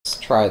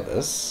try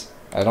this.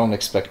 I don't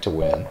expect to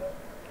win.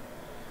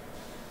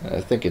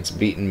 I think it's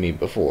beaten me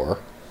before.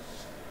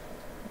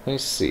 Let me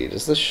see,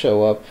 does this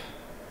show up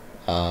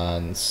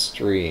on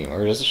stream,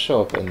 or does it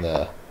show up in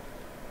the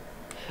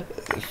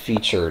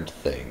featured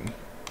thing?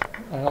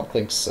 I don't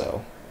think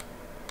so.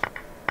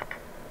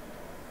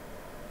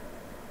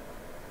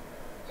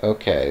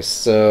 Okay,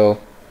 so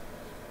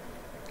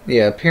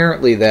yeah,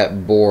 apparently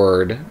that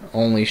board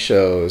only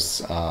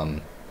shows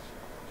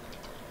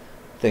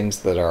things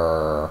that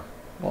are...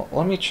 Well,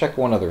 let me check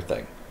one other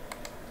thing.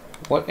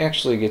 What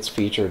actually gets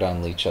featured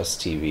on Lichess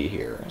TV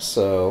here?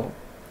 So,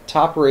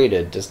 top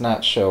rated does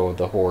not show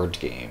the Horde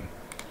game.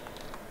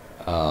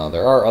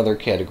 There are other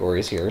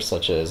categories here,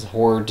 such as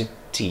Horde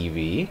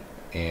TV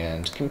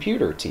and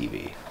Computer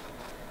TV.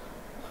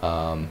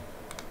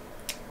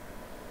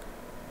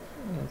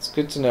 It's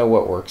good to know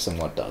what works and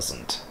what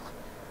doesn't.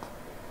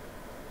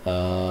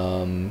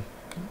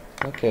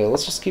 Okay,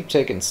 let's just keep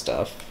taking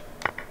stuff.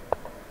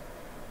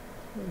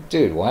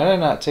 Dude, why did I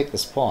not take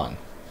this pawn?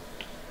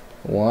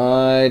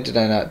 Why did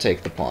I not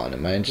take the pawn?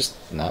 Am I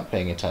just not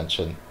paying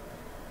attention?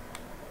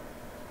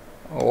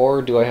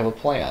 Or do I have a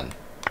plan?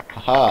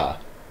 Haha!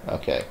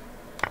 Okay.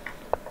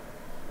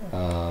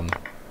 I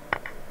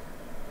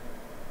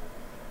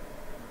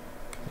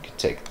could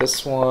take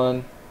this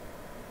one,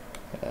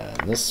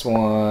 and this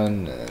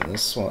one, and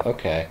this one.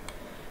 Okay.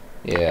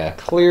 Yeah,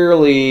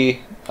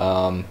 clearly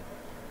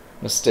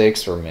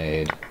mistakes were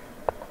made.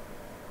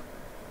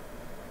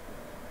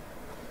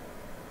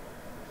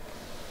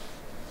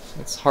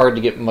 It's hard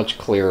to get much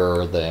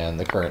clearer than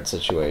the current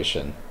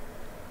situation.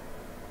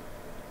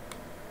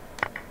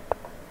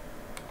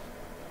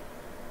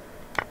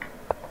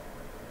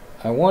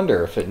 I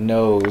wonder if it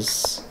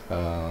knows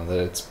that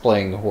it's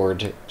playing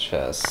Horde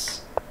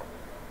chess.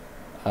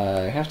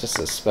 I have to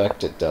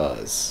suspect it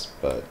does,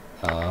 but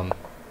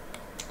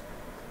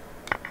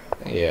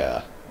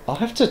yeah. I'll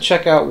have to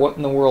check out what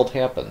in the world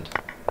happened.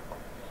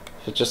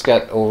 If it just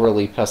got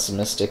overly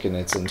pessimistic in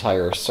its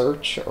entire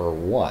search, or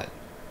what.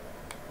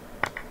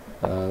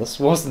 This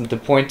wasn't the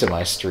point of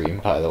my stream,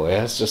 by the way.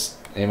 I was just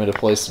aiming to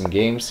play some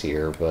games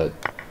here, but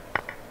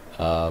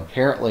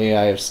apparently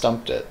I have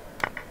stumped it.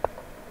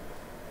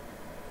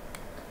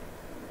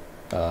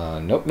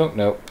 Nope, nope,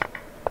 nope.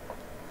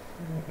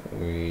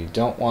 We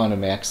don't want to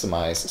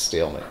maximize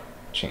stalemate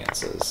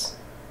chances.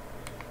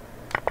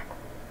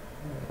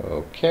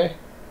 Okay.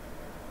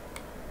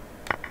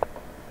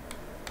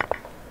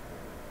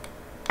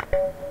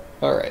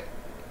 Alright.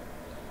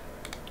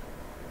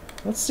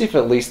 Let's see if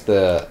at least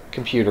the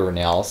computer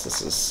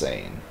analysis is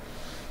sane.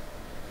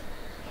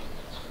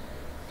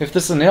 If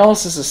this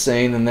analysis is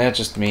sane, then that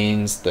just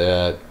means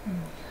that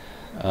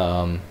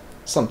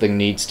something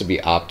needs to be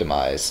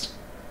optimized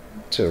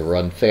to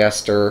run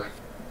faster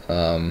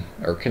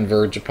or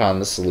converge upon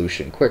the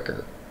solution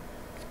quicker.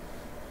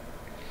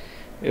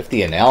 If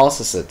the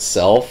analysis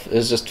itself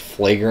is just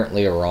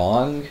flagrantly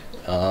wrong,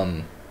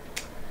 then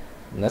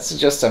that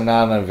suggests I'm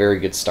not on a very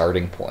good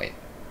starting point.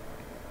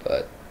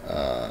 But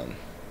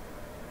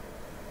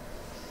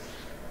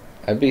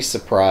I'd be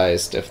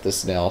surprised if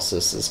this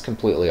analysis is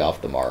completely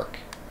off the mark.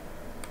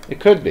 It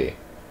could be,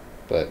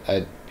 but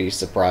I'd be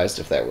surprised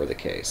if that were the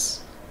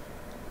case.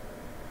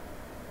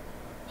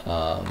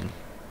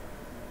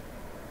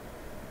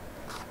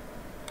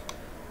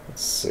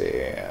 Let's see,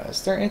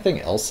 is there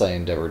anything else I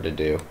endeavored to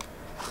do?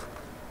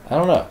 I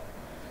don't know.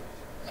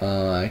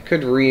 I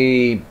could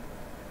read...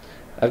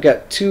 I've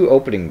got 2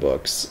 opening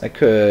books. I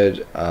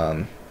could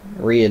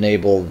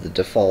re-enable the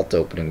default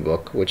opening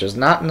book, which is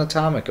not an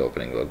atomic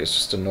opening book. It's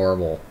just a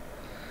normal,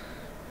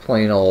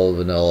 plain old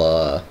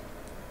vanilla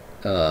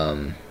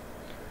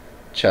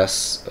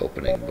chess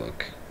opening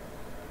book.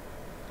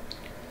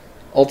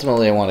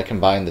 Ultimately, I want to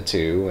combine the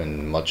two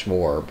and much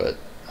more, but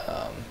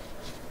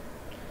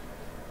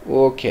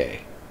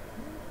okay.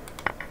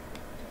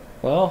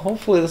 Well,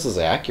 hopefully this is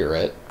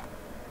accurate.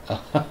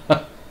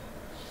 Oh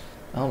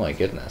my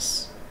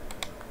goodness.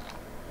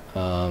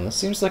 This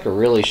seems like a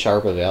really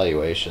sharp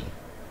evaluation.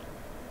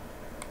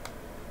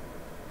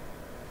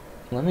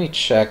 Let me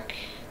check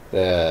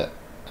that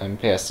I'm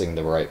passing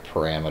the right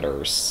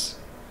parameters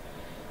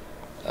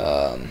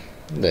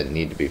that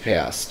need to be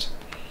passed.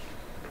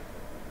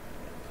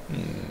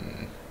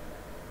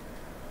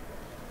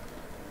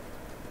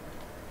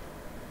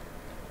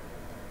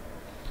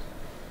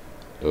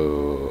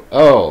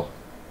 Oh,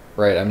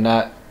 right, I'm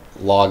not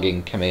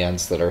logging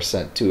commands that are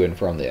sent to and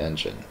from the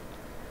engine.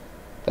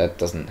 That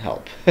doesn't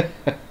help.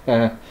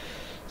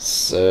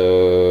 So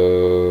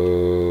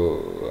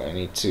I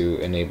need to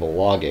enable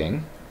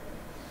logging.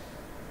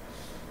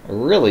 I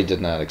really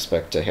did not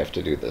expect to have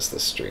to do this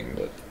stream,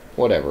 but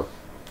whatever.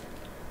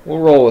 We'll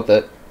roll with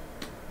it.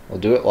 We'll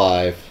do it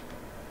live.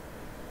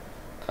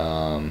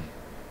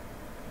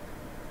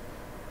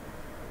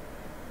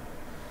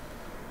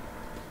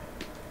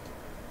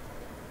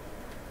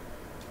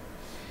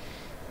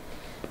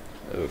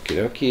 Okie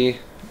dokie.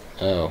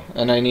 Oh,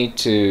 and I need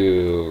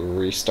to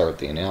restart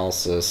the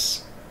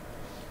analysis.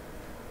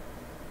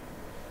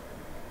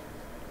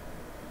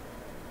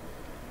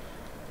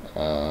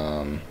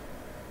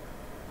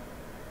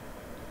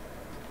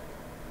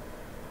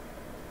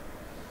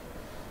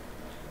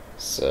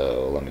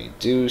 So let me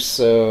do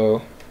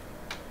so.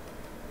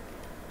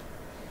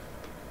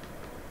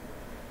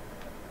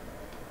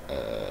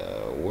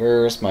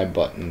 Where's my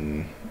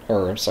button?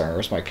 Or I'm sorry,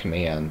 where's my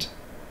command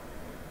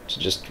to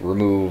just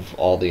remove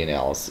all the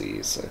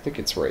analyses? I think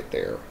it's right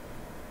there.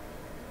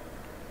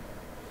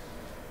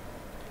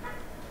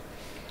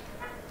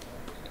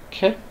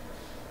 Okay.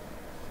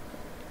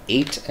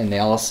 8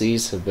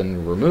 analyses have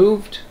been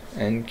removed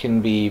and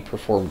can be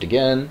performed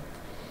again.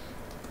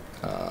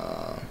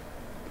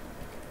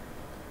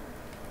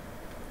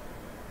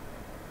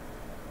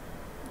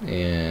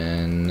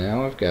 And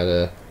now I've got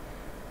to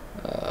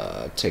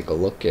take a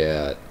look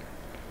at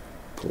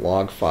the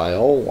log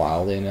file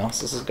while the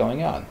analysis is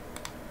going on.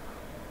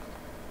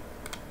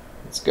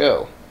 Let's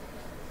go.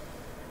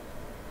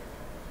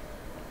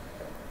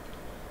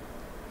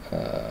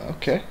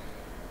 Okay.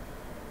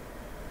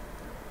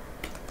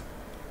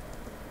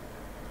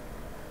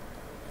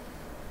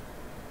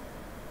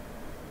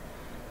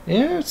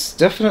 Yeah, it's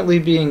definitely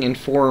being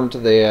informed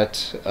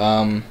that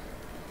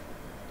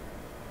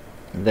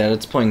that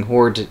it's playing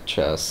Horde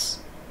chess.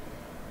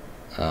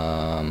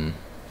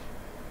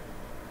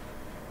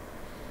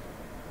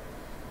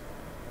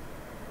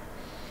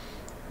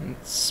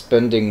 It's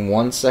spending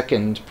 1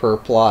 second per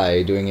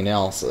ply doing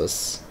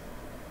analysis.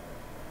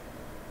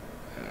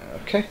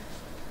 Okay.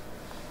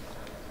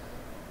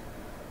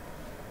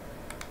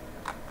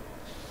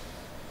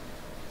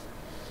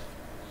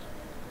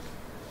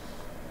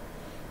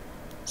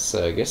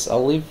 So I guess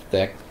I'll leave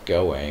that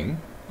going.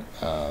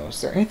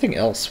 Is there anything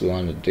else we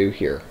want to do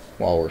here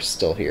while we're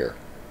still here?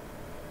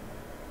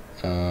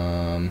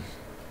 I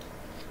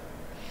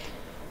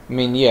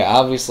mean, yeah,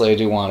 obviously I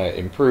do want to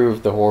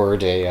improve the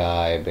Horde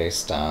AI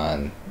based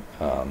on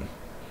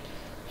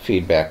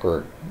feedback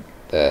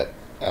that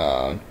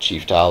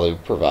Chief Talu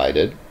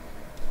provided.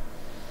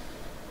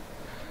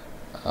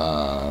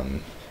 Let's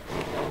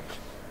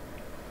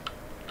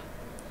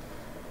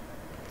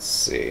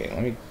see,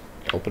 let me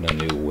open a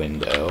new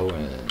window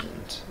and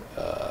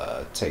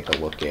take a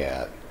look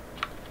at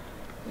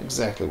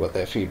exactly what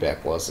that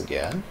feedback was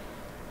again.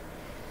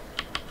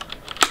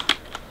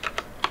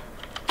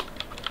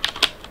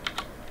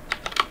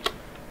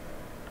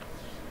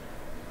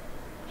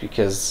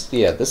 Because,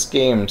 yeah, this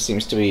game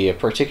seems to be a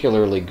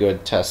particularly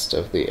good test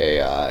of the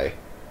AI.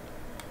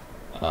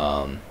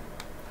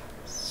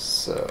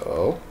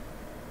 So...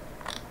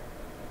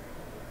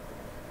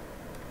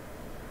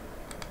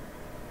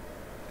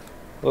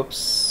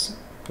 Whoops.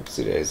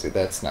 Oopsie daisy,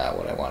 that's not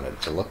what I wanted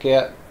to look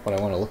at. What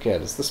I want to look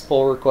at is this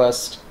pull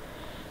request.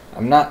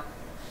 I'm not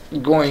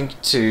going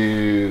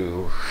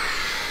to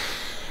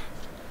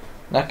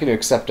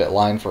accept it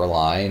line for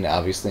line.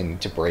 Obviously, I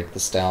need to break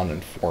this down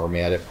and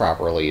format it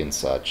properly and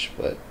such,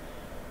 but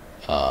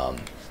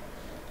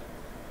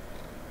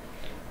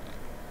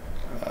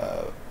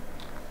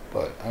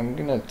I'm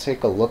gonna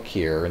take a look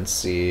here and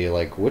see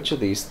like which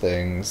of these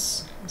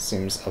things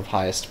seems of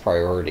highest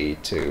priority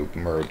to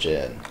merge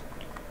in.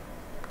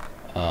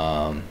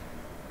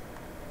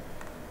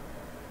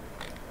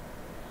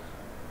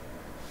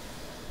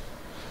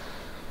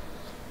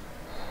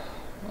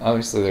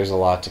 Obviously, there's a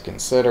lot to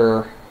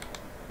consider.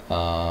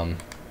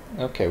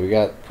 Okay, we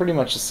got pretty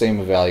much the same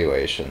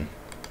evaluation.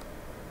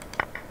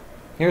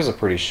 Here's a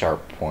pretty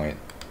sharp point.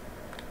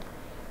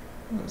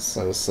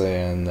 So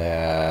saying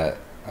that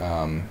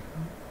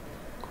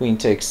queen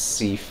takes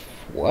c...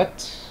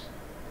 what?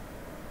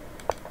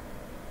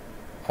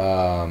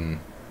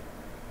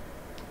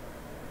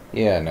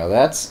 Yeah, no,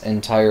 that's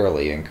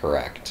entirely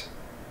incorrect.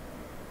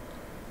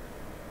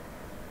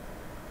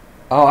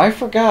 Oh, I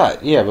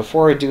forgot. Yeah,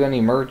 before I do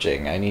any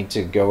merging, I need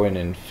to go in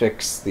and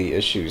fix the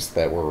issues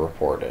that were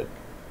reported.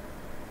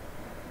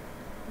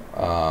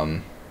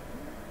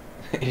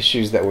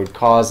 Issues that would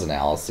cause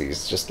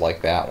analyses just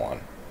like that one.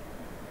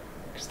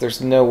 Because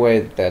there's no way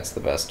that that's the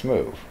best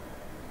move.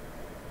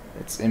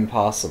 It's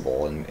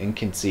impossible and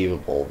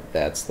inconceivable that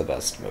that's the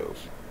best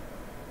move.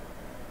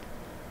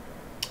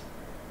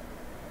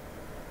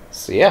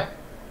 So yeah.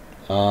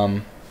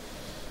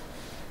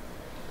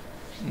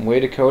 Way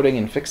to coding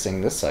and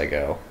fixing this I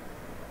go.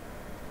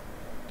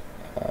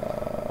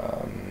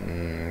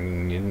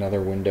 Need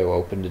another window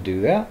open to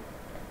do that.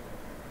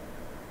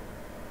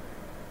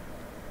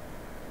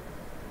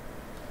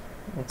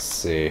 Let's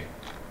see.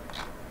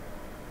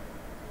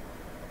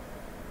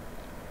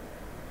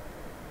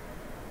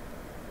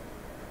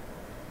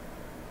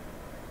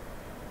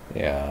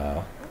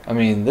 Yeah, I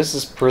mean, this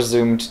is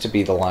presumed to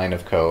be the line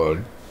of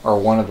code, or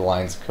one of the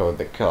lines of code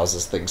that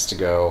causes things to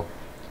go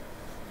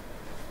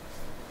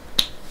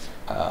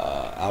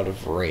out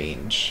of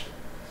range.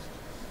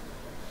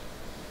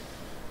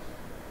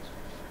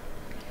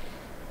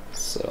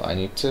 So I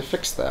need to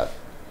fix that.